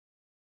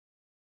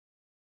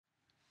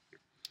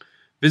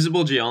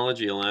Visible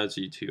Geology allows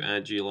you to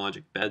add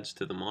geologic beds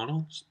to the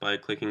model just by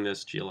clicking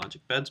this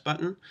Geologic Beds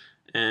button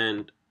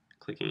and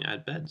clicking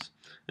Add Beds.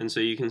 And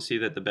so you can see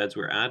that the beds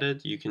were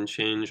added. You can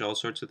change all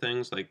sorts of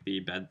things like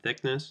the bed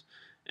thickness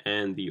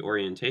and the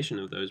orientation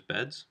of those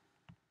beds.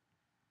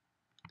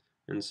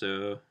 And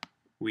so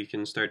we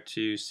can start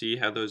to see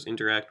how those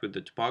interact with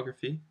the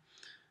topography.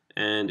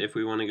 And if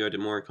we want to go to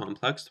more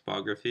complex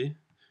topography,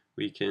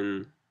 we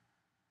can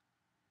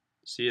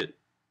see it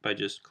by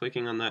just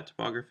clicking on that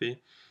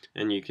topography,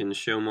 and you can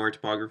show more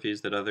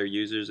topographies that other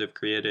users have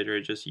created,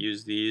 or just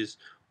use these,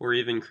 or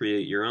even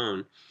create your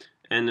own.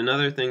 And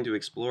another thing to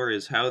explore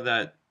is how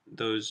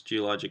those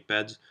geologic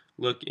beds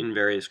look in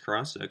various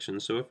cross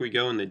sections. So if we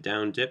go in the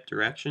down dip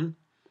direction,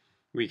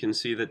 we can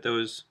see that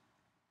those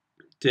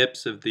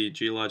dips of the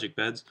geologic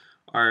beds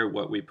are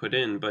what we put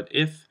in. But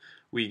if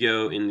we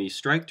go in the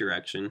strike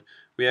direction,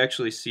 we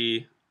actually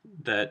see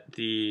that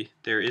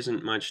there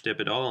isn't much dip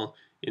at all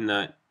in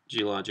that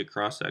geologic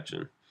cross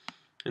section.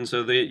 And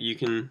so you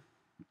can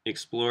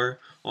explore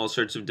all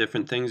sorts of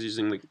different things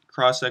using the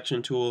cross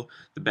section tool,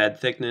 the bed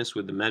thickness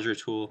with the measure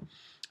tool,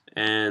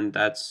 and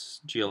that's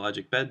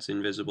geologic beds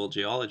in Visible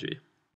Geology.